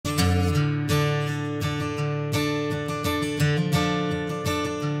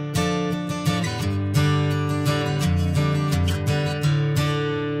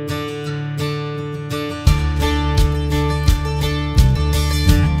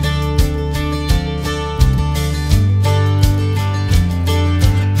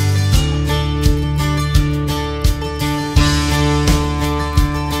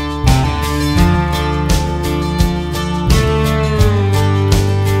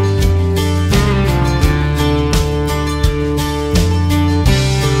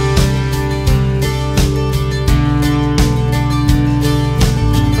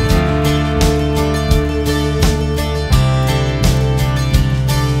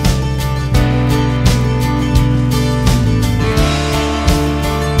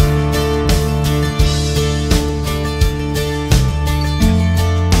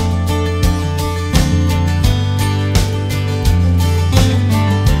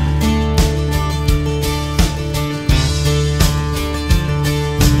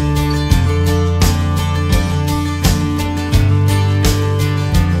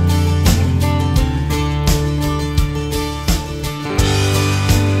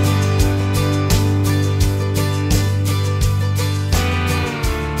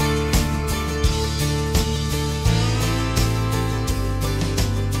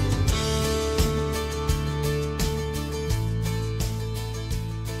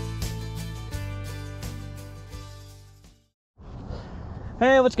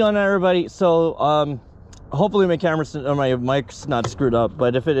Hey, what's going on, everybody? So hopefully my camera's or my mic's not screwed up,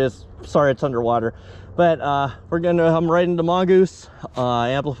 but if it is, sorry, it's underwater. But I'm riding the Mongoose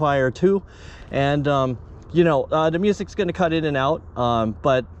Amplifier 2, and you know, the music's gonna cut in and out,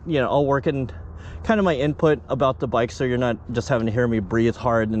 but you know, I'll work in kind of my input about the bike, so you're not just having to hear me breathe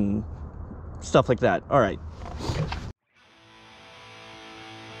hard and stuff like that. All right.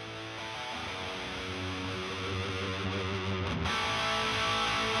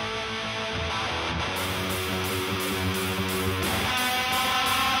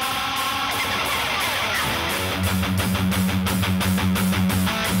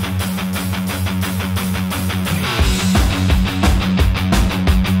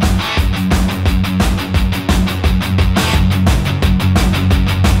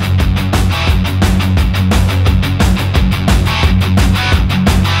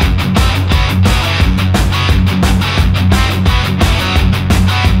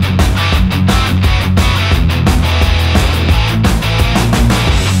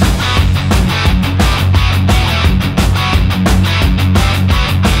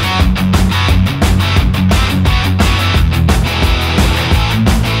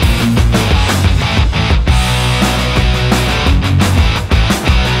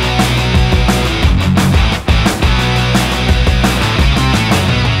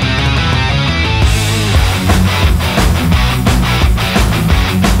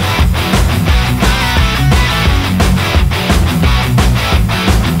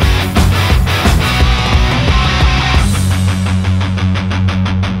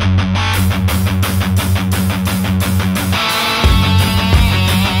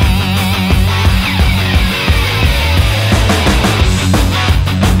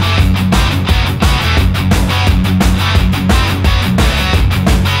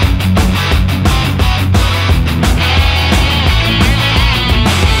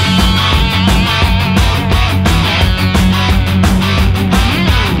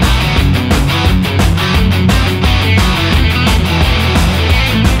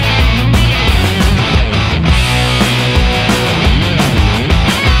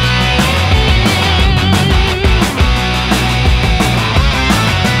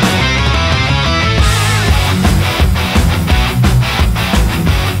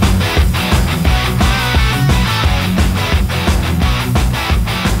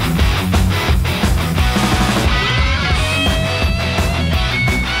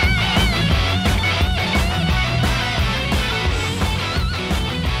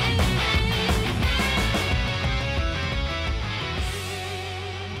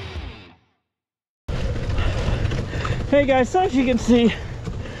 Hey guys, so as you can see,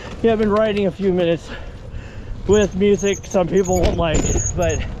 yeah, I've been riding a few minutes with music some people won't like,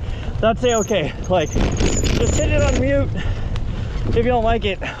 but that's okay. Like, just hit it on mute if you don't like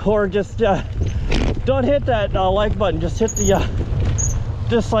it, or just don't hit that like button. Just hit the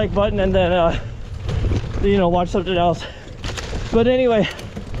dislike button, and then you know, watch something else. But anyway,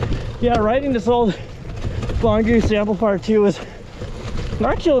 yeah, riding this old Mongoose Amplifier 2 is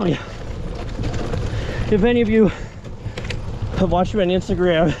actually, if any of you have watched me on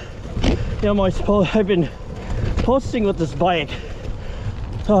Instagram, you know, I've been posting with this bike,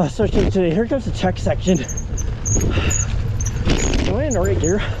 especially today. Here comes the tech section. Am I in the right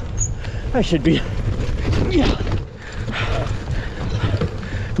gear? I should be. Yeah.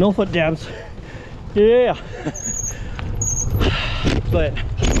 No foot dabs. Yeah. But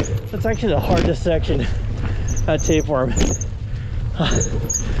that's actually the hardest section at tapeworm.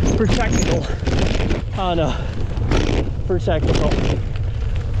 For technical. I don't know. For technical.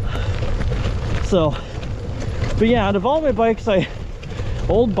 So, but yeah, out of all my bikes,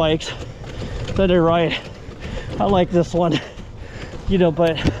 old bikes that I ride, I like this one, you know.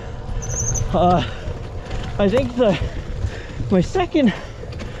 But I think my second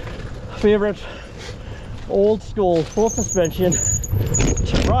favorite old school full suspension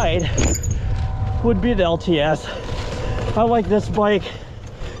to ride would be the LTS. I like this bike.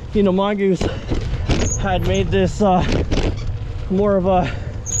 You know, Mongoose had made this more of a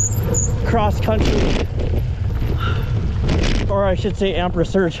cross country, or I should say Amp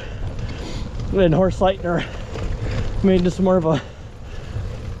Research and Horst Leitner made this more of a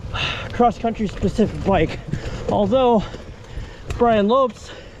cross country specific bike. Although Brian Lopes,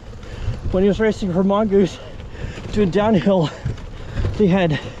 when he was racing for Mongoose doing downhill, they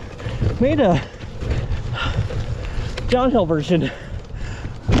had made a downhill version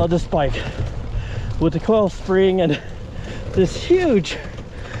of this bike with the coil spring and this huge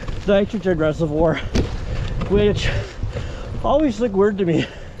nitrogen reservoir, which always looked weird to me.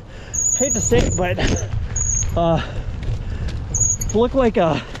 Hate to say it, but look like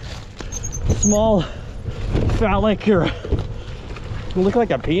a small phallic, or look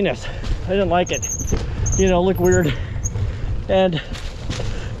like a penis. I didn't like it, you know, look weird. And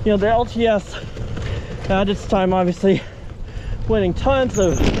you know, the LTS at its time, obviously winning tons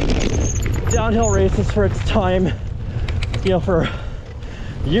of downhill races for its time, you know, for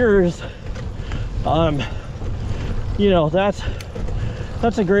years. You know, that's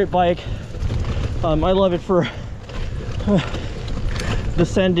a great bike. I love it for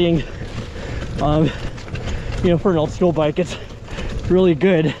descending. You know, for an old school bike, it's really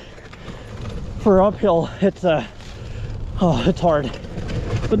good. For uphill, it's oh, it's hard.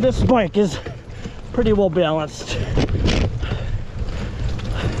 But this bike is pretty well balanced,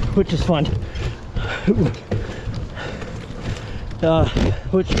 which is fun.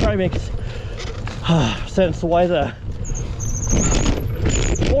 Which probably makes sense why the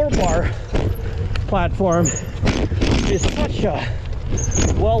 4-bar platform is such a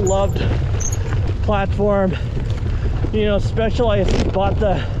well-loved platform. You know, Specialized bought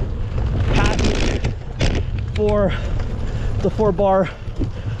the patent for the 4-bar.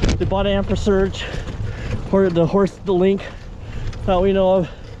 They bought an Amper Surge, or the Link that we know of.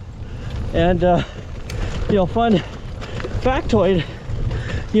 And you know, fun factoid,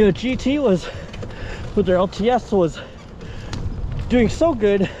 you know, GT was, with their LTS, was doing so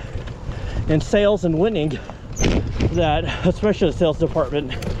good in sales and winning that, especially the sales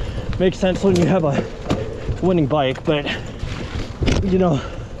department, makes sense when you have a winning bike. But you know,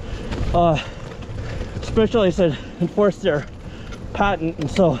 Specialized had enforced their patent, and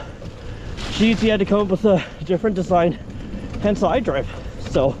so GT had to come up with a different design, hence the iDrive.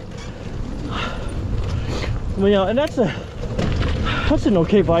 So, well, you know, and that's an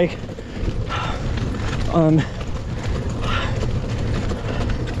okay bike.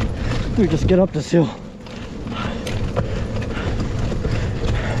 We just get up this hill,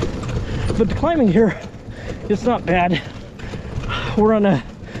 but the climbing here is not bad. We're on a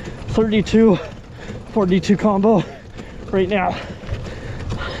 32-42 combo right now.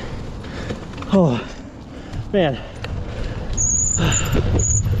 Oh man,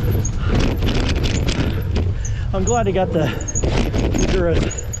 I'm glad I got the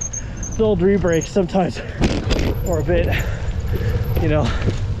old re-brake sometimes for a bit, you know.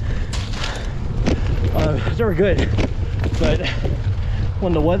 They're good, but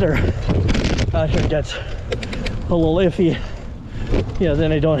when the weather out here gets a little iffy, you know,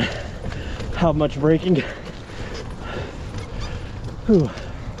 then I don't have much braking. Whew.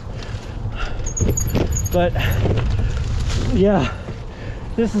 But yeah,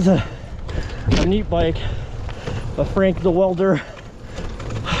 this is a neat bike, a Frank the Welder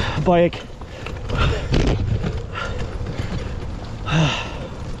bike.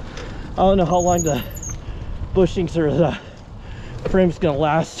 I don't know how long the bushings or the frame's gonna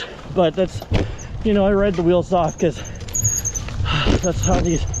last, but that's, you know, I ride the wheels off because that's how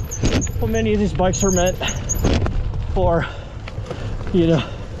many of these bikes are meant for, you know,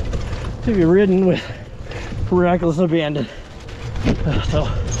 to be ridden with reckless abandon. So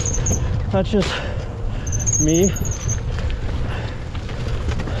that's just me.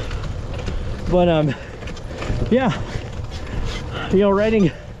 But yeah, you know,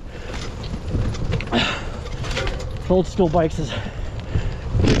 riding old school bikes is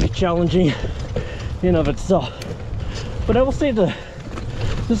pretty challenging in and of itself. But I will say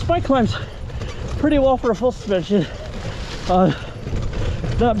this bike climbs pretty well for a full suspension.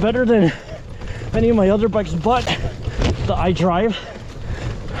 Not better than any of my other bikes, but the iDrive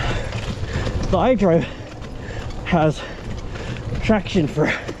has traction for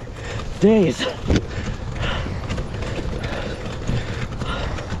days.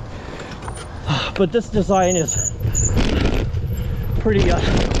 But this design is pretty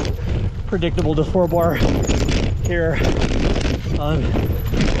predictable, the 4-bar here.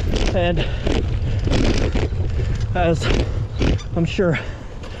 And as I'm sure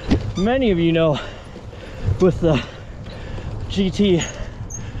many of you know, with the GT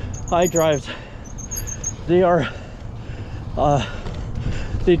iDrives,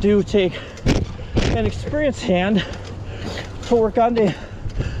 they do take an experienced hand to work on.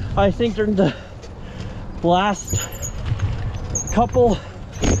 I think during the last couple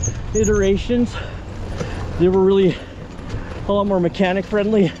iterations, they were really a lot more mechanic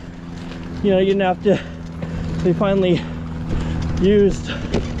friendly. You know, you didn't have to, they finally used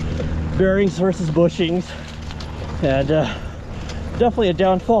bearings versus bushings, and definitely a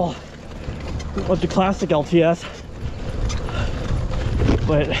downfall of the classic LTS.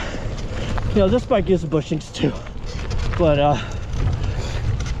 But you know, this bike uses bushings too. But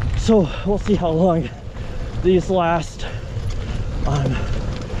so we'll see how long these last.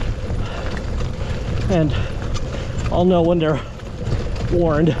 And I'll know when they're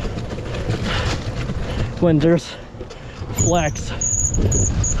warned, when there's flex.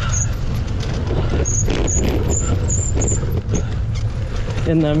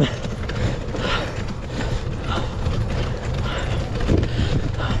 In them.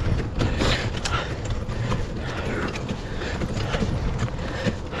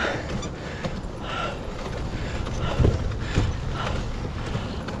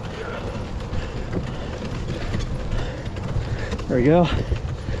 There we go.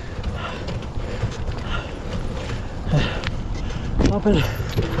 Up and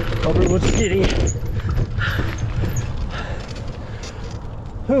over what's giddy.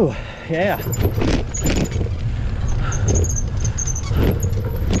 Whew, yeah.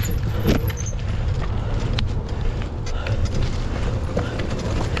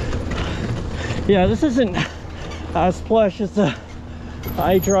 Yeah, this isn't as plush as the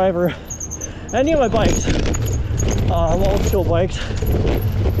iDriver. Any of my bikes, old school bikes.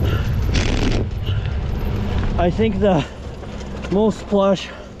 I think the most plush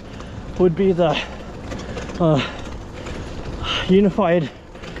would be the unified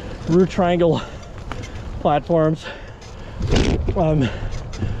rear triangle platforms.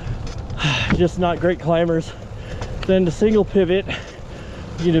 Just not great climbers. Then the single pivot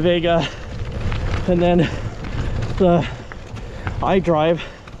Univega, and then the iDrive,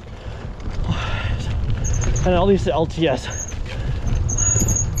 and at least the LTS.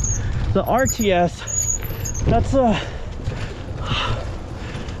 The RTS, that's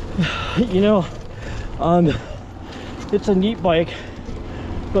you know, it's a neat bike,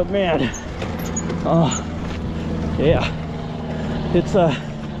 but man, yeah, it's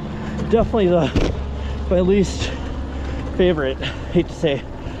definitely my least favorite, hate to say,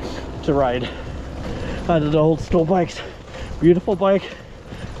 to ride out of the old school bikes. Beautiful bike,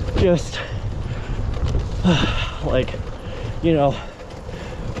 just like, you know,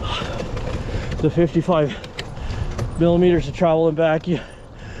 the 55 millimeters of travel and back, you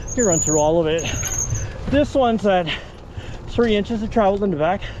run through all of it. This one's at 3 inches of travel in the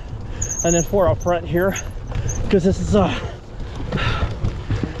back, and then 4 up front here, because this is the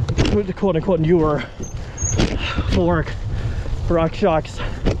quote-unquote newer fork Rock Shox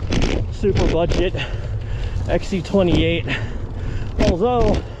super budget XC28.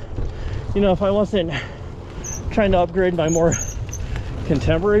 Although, you know, if I wasn't trying to upgrade my more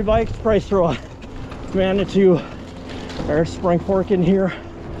contemporary bikes, probably throw a Manitou air spring fork in here.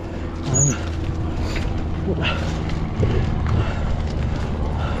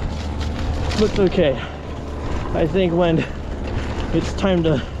 Looks okay. I think when it's time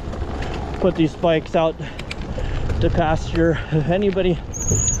to put these bikes out to pasture, if anybody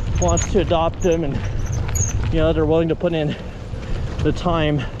wants to adopt them and, you know, they're willing to put in the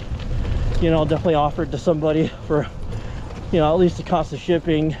time, you know, I'll definitely offer it to somebody for, you know, at least the cost of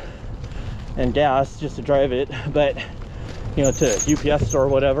shipping and gas just to drive it, but, you know, to UPS store or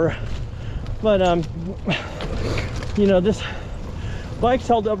whatever. But you know, this bike's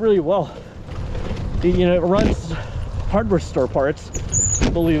held up really well. You know, it runs hardware store parts,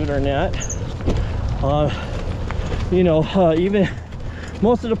 believe it or not. You know, even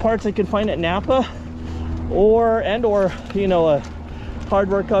most of the parts I can find at Napa or you know, a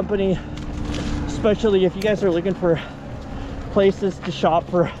hardware company, especially if you guys are looking for places to shop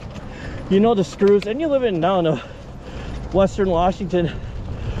for, you know, the screws, and you live in, I don't know, Western Washington,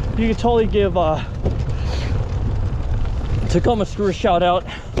 you could totally give Tacoma Screw a shout out,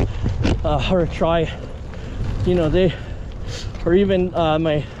 or a try. You know, they, or even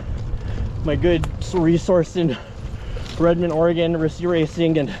my good resource in Redmond, Oregon, Risky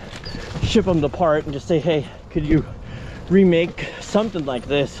Racing, and ship them the part and just say, hey, could you remake something like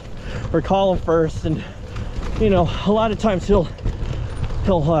this, or call him first. And, you know, a lot of times he'll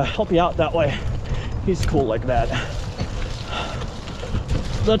help you out that way. He's cool like that.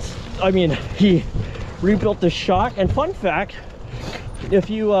 That's, I mean, he rebuilt the Shox. And fun fact, if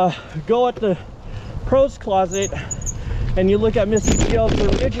you go at the pros closet and you look at Missy Gill's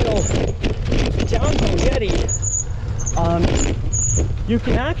original downhill Yeti, you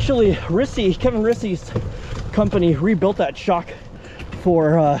can actually, Kevin Rissy's company rebuilt that Shox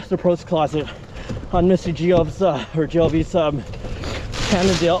for the pros closet on Missy Gill's or Gilby's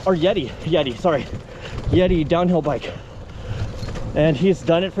Cannondale, or Yeti downhill bike. And he's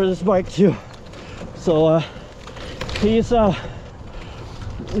done it for this bike too. So he's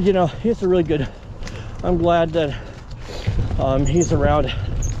you know, he's a really good, I'm glad that he's around.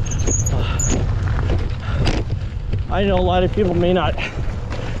 I know a lot of people may not,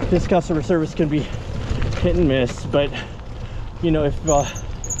 his customer service can be hit and miss, but you know, if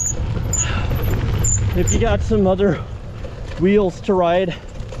you got some other wheels to ride,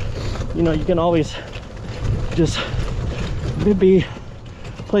 you know, you can always just maybe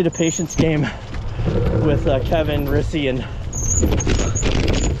play the patience game with Kevin Rissy, and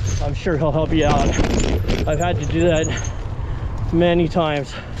I'm sure he'll help you out. I've had to do that many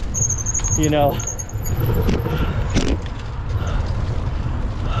times, you know,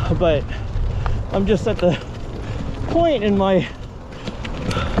 but I'm just at the point in my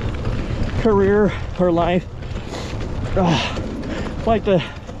career or life, like to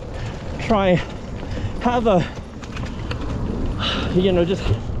try have a, you know, just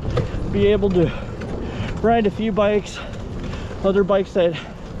be able to ride a few bikes, other bikes that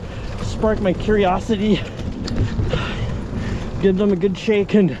spark my curiosity, give them a good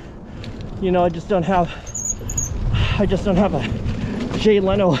shake, and you know, I just don't have a Jay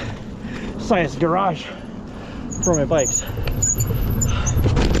Leno sized garage for my bikes.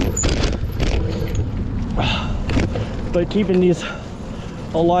 But keeping these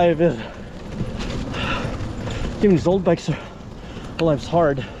alive is, keeping these old bikes alive is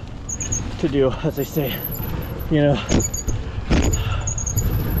hard to do, as they say, you know.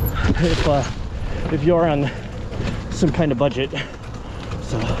 If you're on some kind of budget.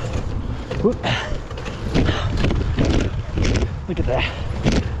 So whoop. Look at that.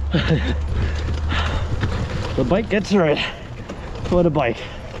 The bike gets right. What a bike.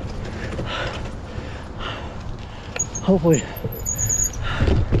 Hopefully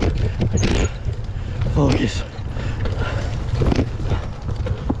focus.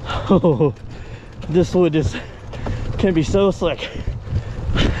 Oh, this wood can be so slick.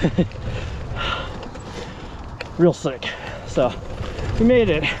 Real slick. So we made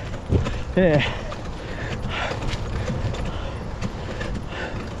it.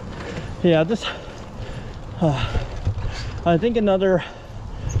 Yeah, this I think another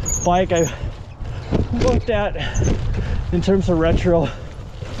bike I looked at in terms of retro,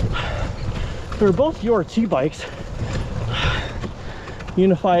 they're both Yuri 2 bikes,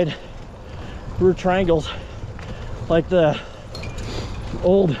 unified rear triangles, like the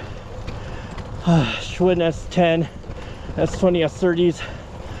old Schwinn S10, S20, S30s,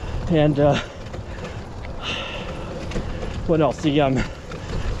 and what else? The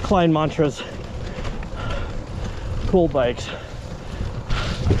Klein Mantras, cool bikes.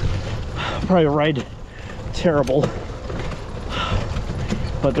 Probably ride terrible,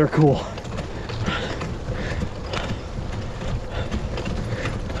 but they're cool.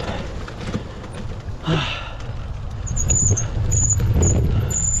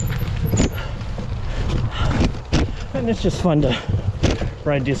 And it's just fun to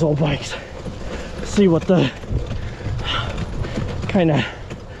ride these old bikes, see what the kind of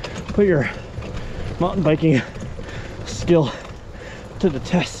put your mountain biking skill to the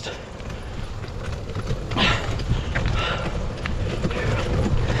test.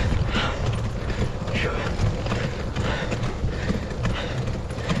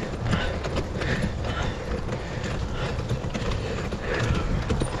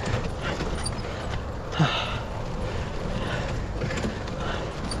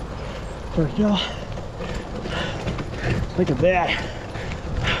 There we go. Look at that.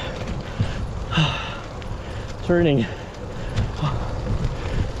 Turning.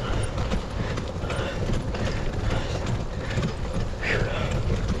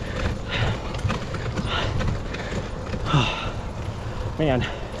 Man.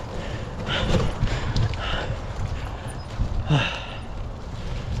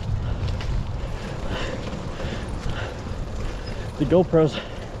 The GoPros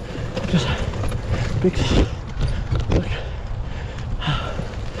just big. Look.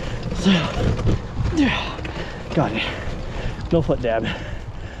 So, yeah, got it. No foot dab.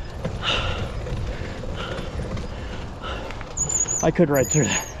 I could ride through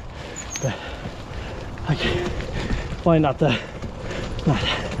that, but I can't. Why not the? Not.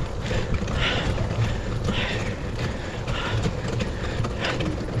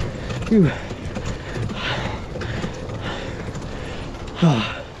 Ooh.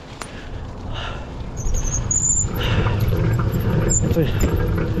 It's a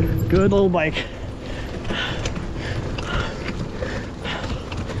good little bike.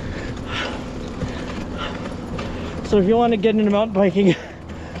 So if you want to get into mountain biking,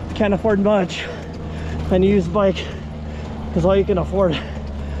 can't afford much, and you use a bike is all you can afford.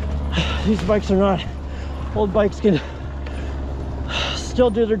 These bikes are not, old bikes can still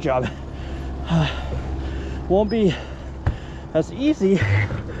do their job. Won't be as easy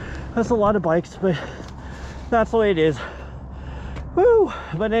as a lot of bikes, but that's the way it is. Woo!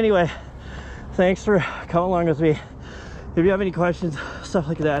 But anyway, thanks for coming along with me. if you have any questions, stuff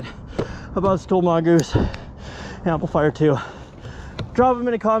like that, about Storm Mongoose Amplifier 2, drop them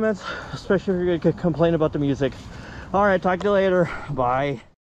in the comments, especially if you're gonna complain about the music. All right, talk to you later. Bye.